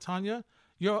Rockland. Tanya,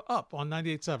 you're up on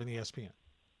 98.7 ESPN.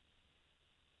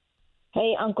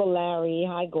 Hey, Uncle Larry.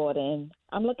 Hi, Gordon.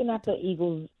 I'm looking at the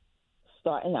Eagles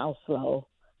starting out slow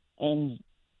and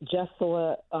just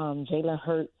saw Jalen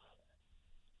Hurts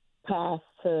pass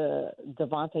to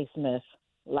Devontae Smith.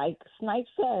 Like Snipe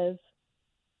says,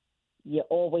 you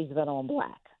always bet on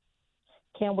black.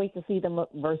 Can't wait to see them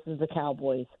versus the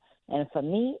Cowboys. And for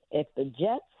me, if the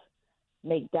Jets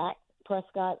make Dak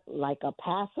Prescott like a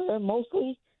passer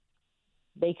mostly,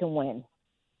 they can win.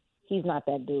 He's not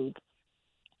that dude.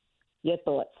 Your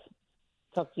thoughts.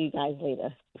 Talk to you guys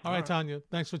later. All right, Tanya.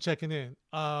 Thanks for checking in.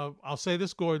 I'll say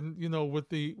this, Gordon. You know, with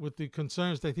the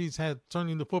concerns that he's had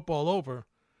turning the football over,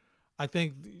 I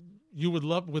think you would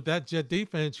love, with that Jet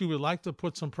defense, you would like to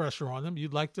put some pressure on him.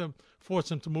 You'd like to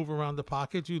force him to move around the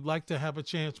pocket. You'd like to have a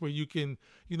chance where you can,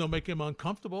 make him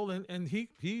uncomfortable, and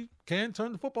he can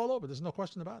turn the football over. There's no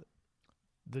question about it.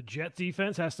 The Jet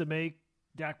defense has to make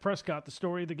Dak Prescott the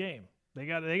story of the game. They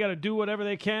got to do whatever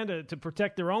they can to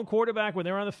protect their own quarterback when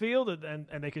they're on the field, and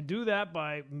they can do that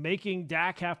by making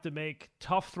Dak have to make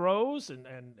tough throws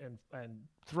and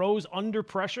throws under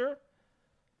pressure.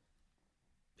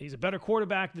 He's a better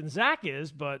quarterback than Zach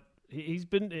is, but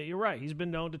you're right, he's been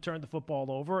known to turn the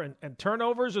football over, and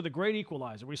turnovers are the great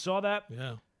equalizer. We saw that.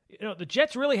 Yeah. The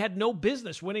Jets really had no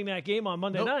business winning that game on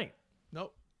Monday night.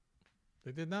 Nope.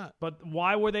 They did not. But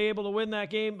why were they able to win that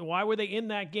game? Why were they in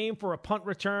that game for a punt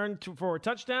return for a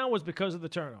touchdown? Was because of the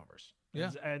turnovers.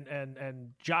 Yeah.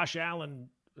 And Josh Allen,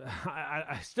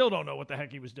 I still don't know what the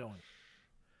heck he was doing.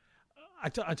 I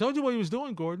told you what he was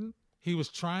doing, Gordon. He was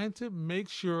trying to make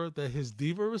sure that his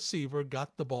diva receiver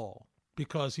got the ball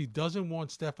because he doesn't want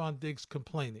Stephon Diggs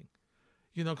complaining.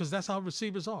 Because that's how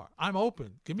receivers are. I'm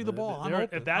open. Give me the ball. I'm open.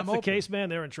 If that's the case, man,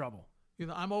 they're in trouble.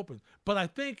 I'm open. But I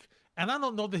think, and I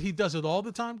don't know that he does it all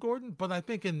the time, Gordon, but I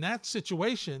think in that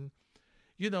situation,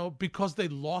 because they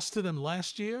lost to them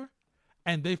last year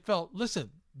and they felt,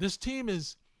 listen, this team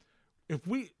has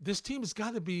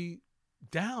got to be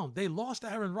down. They lost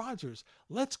Aaron Rodgers.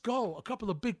 Let's go. A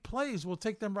couple of big plays will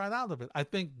take them right out of it. I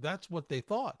think that's what they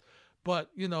thought.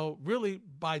 But, really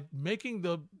by making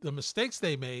the mistakes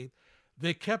they made,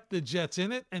 they kept the Jets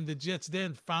in it, and the Jets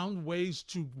then found ways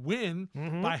to win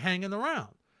by hanging around.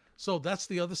 So that's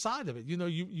the other side of it.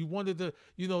 You wanted to,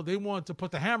 they wanted to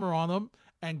put the hammer on them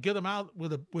and get them out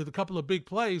with a couple of big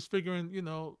plays, figuring,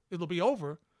 it'll be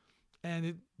over. And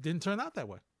it didn't turn out that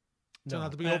way. Turned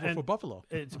out to be over for Buffalo.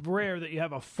 It's rare that you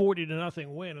have a 40-0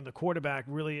 win and the quarterback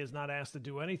really is not asked to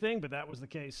do anything, but that was the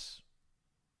case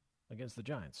against the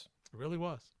Giants. It really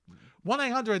was.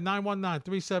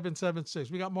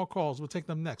 1-800-919-3776. We got more calls. We'll take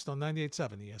them next on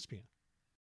 98.7 ESPN.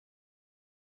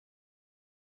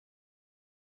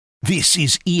 This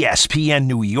is ESPN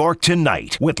New York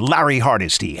Tonight with Larry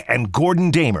Hardesty and Gordon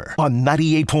Damer on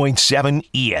 98.7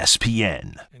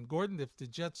 ESPN. And Gordon, if the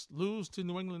Jets lose to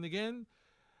New England again,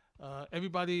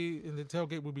 everybody in the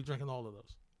tailgate will be drinking all of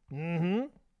those. Mm-hmm.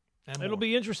 It'll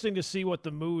be interesting to see what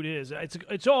the mood is.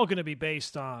 It's all going to be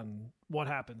based on what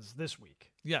happens this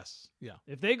week. Yes, yeah.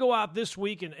 If they go out this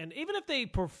week and even if they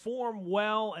perform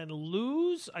well and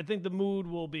lose, I think the mood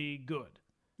will be good.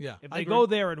 Yeah. If they go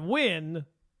there and win,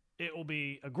 it will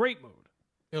be a great mood.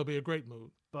 It'll be a great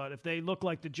mood. But if they look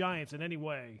like the Giants in any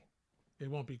way, it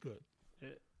won't be good.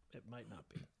 It might not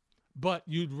be. But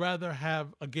you'd rather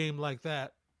have a game like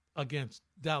that against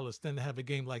Dallas than to have a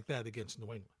game like that against New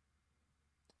England.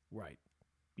 Right.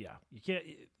 Yeah. You can't.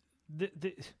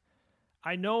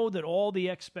 I know that all the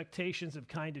expectations have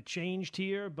kind of changed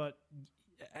here, but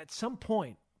at some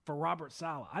point for Robert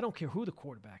Saleh, I don't care who the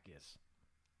quarterback is.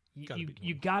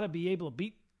 You got to be able to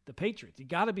beat the Patriots. You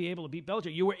got to be able to beat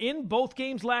Belichick. You were in both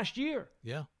games last year.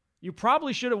 Yeah. You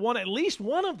probably should have won at least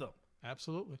one of them.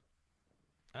 Absolutely.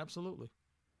 Absolutely.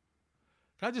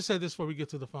 Can I just say this before we get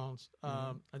to the phones?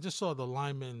 I just saw the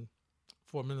lineman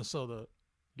for Minnesota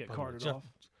get carted off.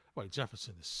 Wait,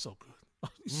 Jefferson is so good.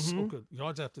 He's so good.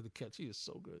 Yards after the catch, he is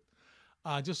so good.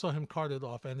 I just saw him carted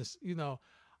off, and it's,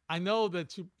 I know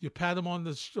that you pat him on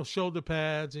the shoulder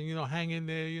pads and, hang in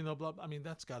there, blah, blah. I mean,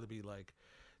 that's got to be like,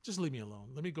 just leave me alone.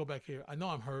 Let me go back here. I know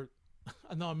I'm hurt.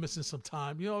 I know I'm missing some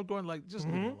time. Going like, just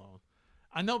leave me alone.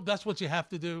 I know that's what you have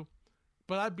to do,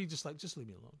 but I'd be just like, just leave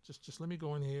me alone. Just let me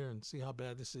go in here and see how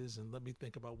bad this is, and let me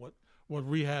think about what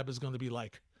rehab is going to be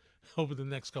like over the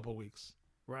next couple of weeks.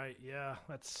 Right. Yeah.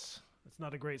 That's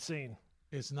not a great scene.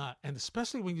 It's not, and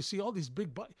especially when you see all these big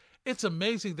it's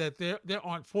amazing that there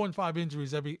aren't 4 and 5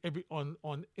 injuries in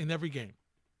every game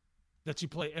that you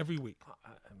play every week.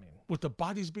 I mean, with the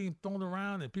bodies being thrown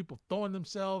around and people throwing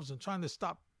themselves and trying to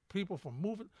stop people from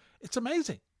moving, it's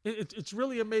amazing. It's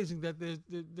really amazing that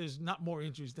there's not more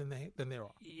injuries than there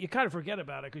are. You kind of forget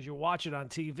about it because you watch it on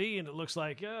TV and it looks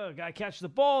like a guy catches the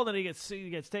ball, then he gets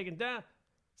taken down.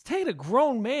 It's taking a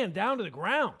grown man down to the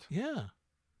ground. Yeah,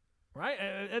 right.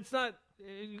 It's not.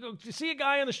 You see a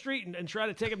guy on the street and try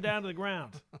to take him down to the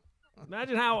ground.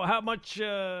 Imagine how much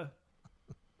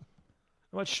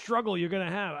struggle you're going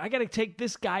to have. I got to take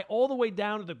this guy all the way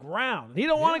down to the ground. He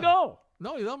don't want to go.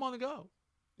 No, he don't want to go.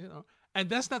 And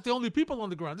that's not the only people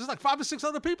on the ground. There's like 5 or 6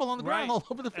 other people on the ground all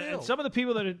over the field. And some of the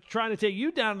people that are trying to take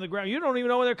you down to the ground, you don't even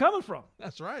know where they're coming from.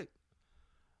 That's right.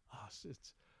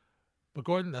 But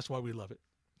Gordon, that's why we love it.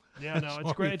 Yeah, no,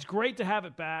 it's great. It's great to have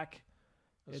it back.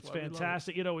 It's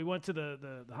fantastic. We went to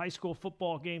the high school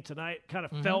football game tonight. Kind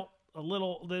of felt a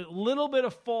little bit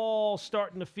of fall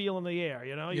starting to feel in the air.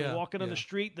 You're walking on the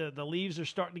street. The leaves are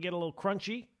starting to get a little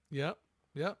crunchy. Yep.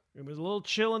 It was a little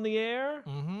chill in the air.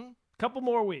 Couple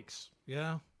more weeks.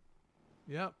 Yeah.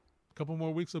 Yep. A couple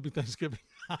more weeks, it'll be Thanksgiving.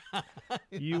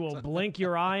 You will blink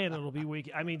your eye and it'll be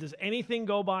week. I mean, does anything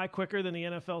go by quicker than the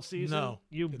NFL season? No.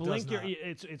 You blink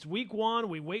it's week 1.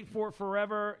 We wait for it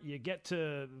forever. You get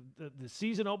to the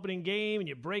season opening game and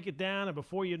you break it down, and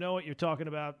before you know it, you're talking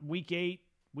about week 8,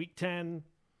 week 10.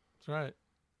 That's right.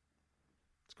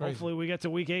 It's crazy. Hopefully we get to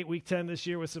week 8, week 10 this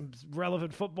year with some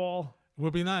relevant football.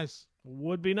 Would be nice.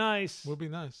 Would be nice.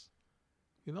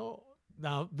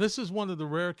 Now, this is one of the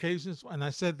rare occasions, and I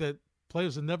said that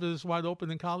players are never this wide open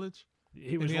in college.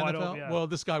 He was wide open, yeah. Well,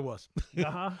 this guy was.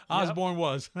 Osborne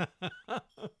was. That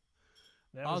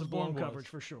was blown coverage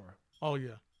for sure. Oh,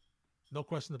 yeah. No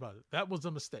question about it. That was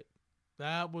a mistake.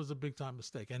 That was a big-time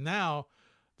mistake. And now,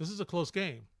 this is a close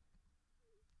game.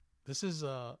 This is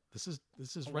a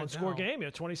right one-score game,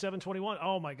 27-21.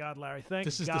 Oh, my God, Larry. Thank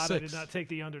God I did not take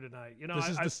the under tonight.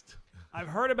 I've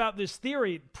heard about this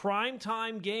theory,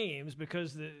 primetime games,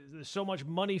 because there's so much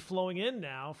money flowing in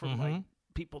now from like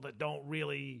people that don't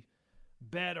really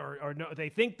bet or know. They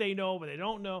think they know, but they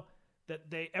don't know that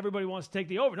everybody wants to take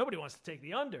the over. Nobody wants to take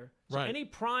the under. So any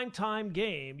primetime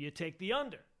game, you take the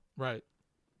under. Right.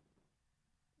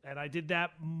 And I did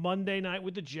that Monday night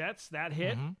with the Jets. That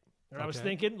hit. And I was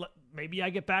thinking, maybe I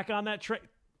get back on that train.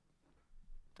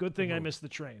 Good thing I missed the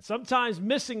train. Sometimes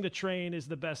missing the train is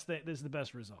the best thing. Is the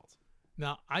best result.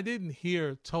 Now, I didn't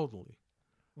hear totally,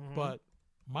 but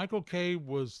Michael Kay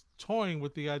was toying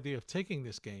with the idea of taking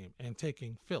this game and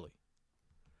taking Philly.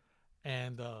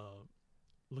 And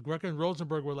LaGreca and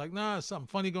Rosenberg were like, nah, something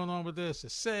funny going on with this.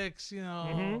 It's 6,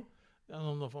 I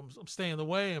don't know if I'm staying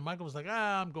away. And Michael was like,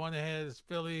 I'm going ahead. It's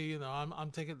Philly.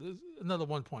 I'm taking another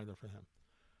 1-pointer for him.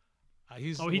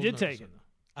 He did take it.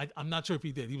 I'm not sure if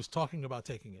he did. He was talking about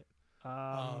taking it.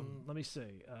 Let me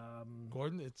see.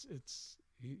 Gordon,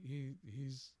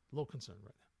 he's a little concerned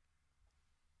right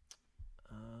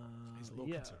now. He's a little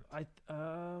concerned.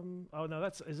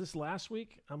 Is this last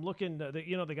week? I'm looking.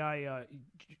 The guy.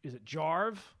 Is it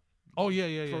Jarv? Oh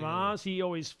yeah. From Oz, he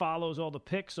always follows all the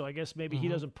picks, so I guess maybe he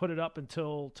doesn't put it up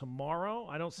until tomorrow.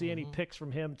 I don't see any picks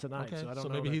from him tonight, so I don't know. So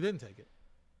maybe he didn't take it.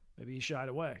 Maybe he shied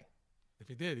away. If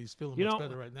he did, he's feeling much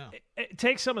better right now. It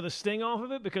takes some of the sting off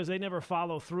of it because they never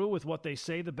follow through with what they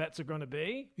say the bets are going to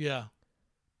be. Yeah.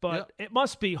 But it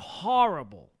must be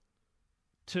horrible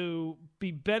to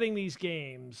be betting these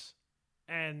games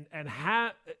and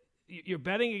you're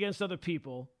betting against other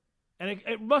people, and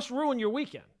it must ruin your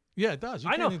weekend. Yeah, it does.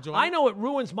 I know it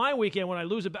ruins my weekend when I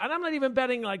lose it, and I'm not even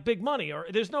betting like big money, or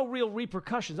there's no real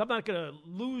repercussions. I'm not going to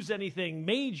lose anything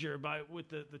major with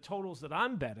the totals that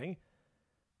I'm betting.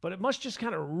 But it must just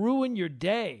kind of ruin your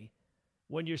day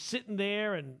when you're sitting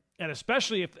there, and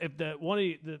especially if one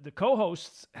of the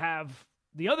co-hosts have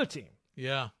the other team.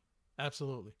 Yeah,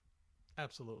 absolutely.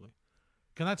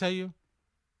 Can I tell you?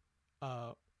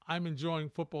 I I'm enjoying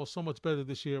football so much better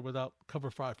this year without cover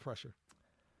 5 pressure.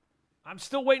 I'm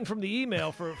still waiting from the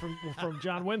email from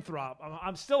John Winthrop.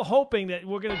 I'm still hoping that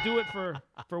we're going to do it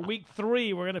for week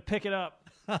 3. We're going to pick it up.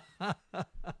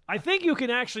 I think you can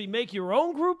actually make your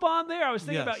own group on there. I was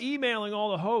thinking about emailing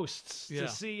all the hosts to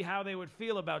see how they would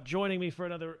feel about joining me for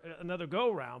another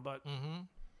go round, but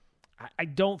I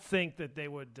don't think that they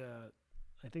would.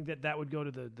 I think that would go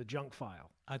to the junk file.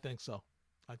 I think so.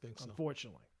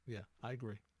 Unfortunately. Yeah, I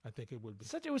agree. I think it would be.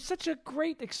 It was such a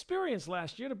great experience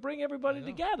last year to bring everybody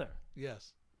together.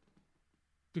 Yes.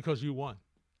 Because you won.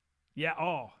 Yeah.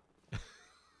 Oh.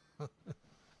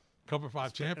 Cover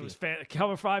 5 champion. It was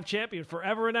Cover 5 champion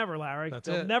forever and ever, Larry.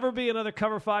 There'll never be another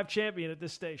Cover 5 champion at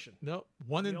this station. No,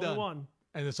 one and done. One.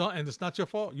 And it's not your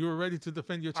fault. You were ready to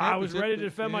defend your championship. I was ready to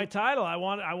defend my title. I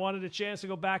wanted a chance to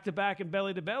go back to back and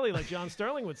belly to belly, like John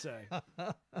Sterling would say.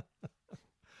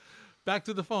 Back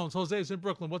to the phones. Jose's in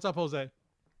Brooklyn. What's up, Jose?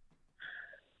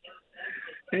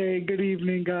 Hey, good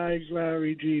evening, guys.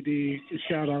 Larry, GD.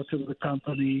 Shout out to the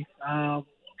company.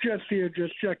 Just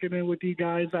checking in with you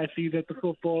guys. I see that the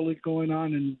football is going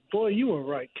on, and boy, you were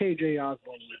right. KJ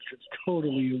Osborne was just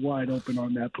totally wide open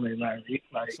on that play, Larry.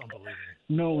 Like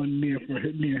no one near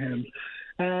him.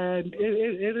 And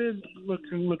it is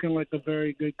looking like a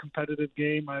very good competitive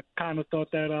game. I kind of thought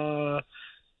that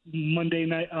Monday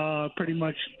night, pretty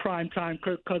much prime time,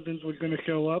 Kirk Cousins was going to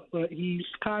show up, but he's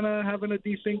kind of having a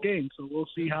decent game. So we'll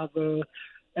see how the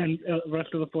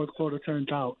rest of the fourth quarter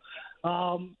turns out.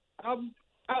 I'm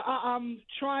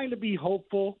trying to be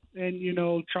hopeful and,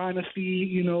 trying to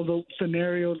see, the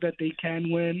scenarios that they can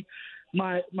win.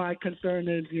 My concern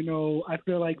is, I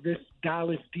feel like this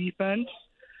Dallas defense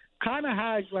kind of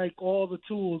has like all the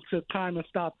tools to kind of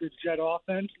stop this Jet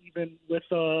offense, even with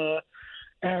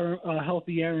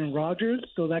healthy Aaron Rodgers.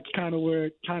 So that's kind of where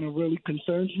it kind of really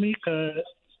concerns me, because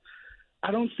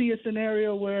I don't see a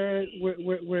scenario where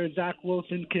Zach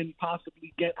Wilson can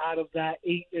possibly get out of that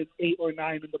 8 or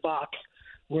 9 in the box,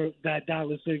 where that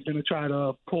Dallas is going to try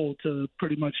to pull to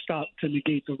pretty much stop to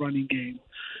negate the running game.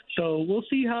 So we'll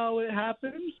see how it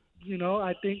happens.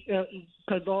 I think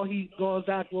because all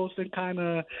Zach Wilson kind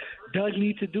of does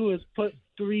need to do is put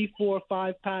 3, 4,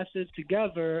 5 passes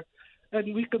together,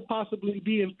 and we could possibly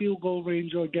be in field goal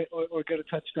range or get a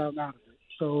touchdown out of it.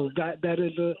 So that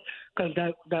is because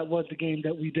that was the game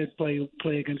that we did play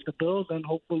against the Bills, and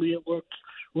hopefully it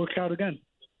works out again.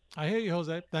 I hear you,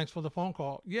 Jose. Thanks for the phone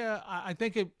call. Yeah, I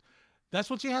think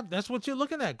that's what you have. That's what you're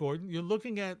looking at, Gordon. You're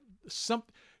looking at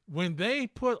when they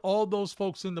put all those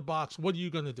folks in the box, what are you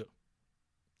going to do?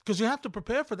 Because you have to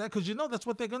prepare for that, because that's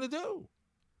what they're going to do.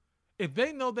 If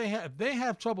they know they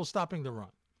have trouble stopping the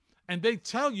run, and they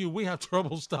tell you we have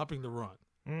trouble stopping the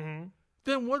run,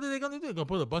 then what are they going to do? They're going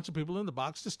to put a bunch of people in the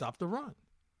box to stop the run.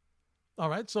 All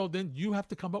right, so then you have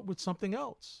to come up with something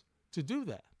else to do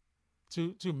that,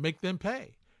 to make them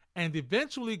pay. And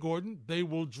eventually, Gordon, they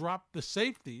will drop the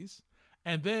safeties,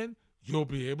 and then you'll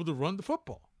be able to run the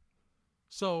football.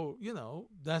 So,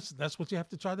 that's what you have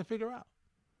to try to figure out.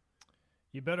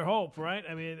 You better hope, right?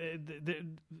 I mean,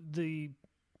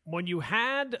 when you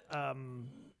had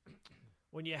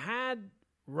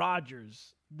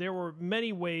Rodgers, there were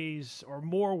many ways or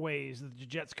more ways that the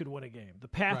Jets could win a game. The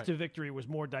path to victory was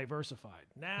more diversified.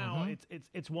 Now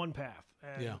it's one path.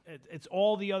 And it's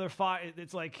all the other 5.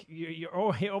 It's like you're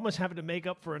almost having to make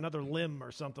up for another limb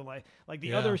or something, like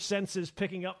the other senses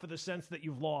picking up for the sense that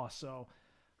you've lost. So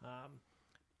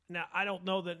now I don't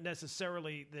know that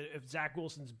necessarily that if Zach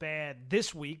Wilson's bad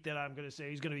this week that I'm going to say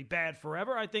he's going to be bad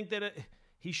forever. I think that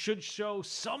he should show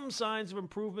some signs of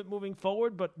improvement moving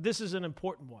forward, but this is an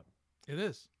important one. It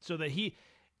is. So that he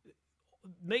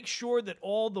makes sure that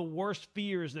all the worst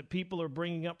fears that people are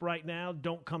bringing up right now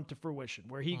don't come to fruition,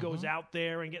 where he goes out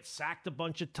there and gets sacked a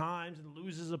bunch of times and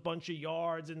loses a bunch of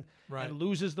yards and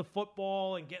loses the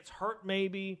football and gets hurt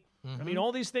maybe. I mean,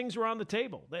 all these things are on the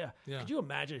table. Yeah. Could you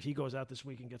imagine if he goes out this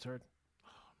week and gets hurt? Oh,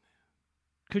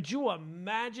 man. Could you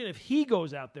imagine if he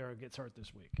goes out there and gets hurt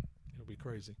this week? It'll be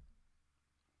crazy.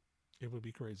 It would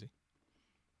be crazy.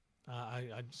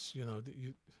 I just,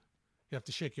 you have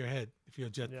to shake your head if you're a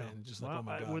Jet fan. Just like, oh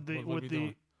my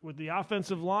God, with the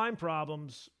offensive line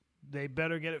problems, they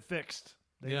better get it fixed.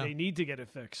 They need to get it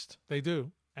fixed. They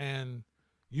do, and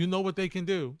you know what they can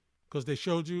do because they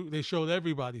showed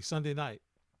everybody Sunday night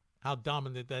how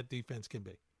dominant that defense can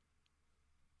be.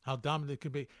 How dominant it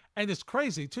can be, and it's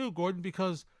crazy too, Gordon,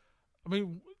 because I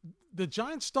mean, the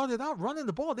Giants started out running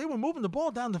the ball. They were moving the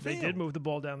ball down the field. They did move the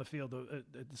ball down the field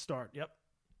at the start. Yep.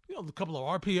 A couple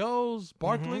of RPOs,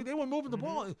 Barkley, they were moving the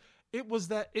ball. It was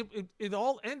that it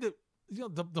all ended.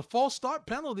 The false start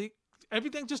penalty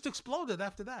everything just exploded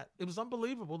after that. It was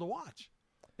unbelievable to watch.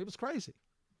 It was crazy.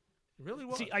 It really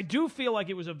was. See, I do feel like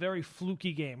it was a very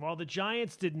fluky game. While the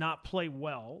Giants did not play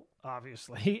well,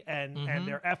 obviously, and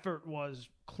their effort was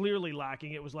clearly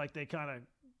lacking, it was like they kind of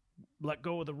let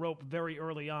go of the rope very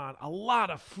early on. A lot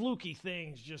of fluky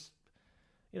things, just,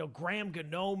 Graham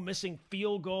Gano missing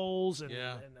field goals and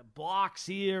the blocks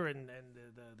here and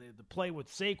the play with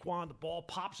Saquon. The ball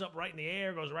pops up right in the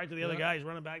air, goes right to the other guy. He's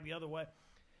running back the other way.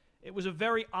 It was a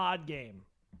very odd game.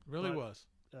 It really was.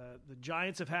 The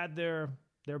Giants have had their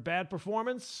bad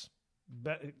performance.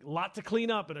 A lot to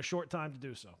clean up in a short time to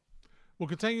do so. We'll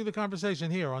continue the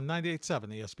conversation here on 98.7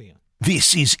 ESPN.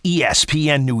 This is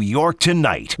ESPN New York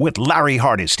Tonight with Larry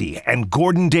Hardesty and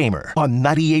Gordon Damer on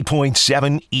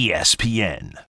 98.7 ESPN.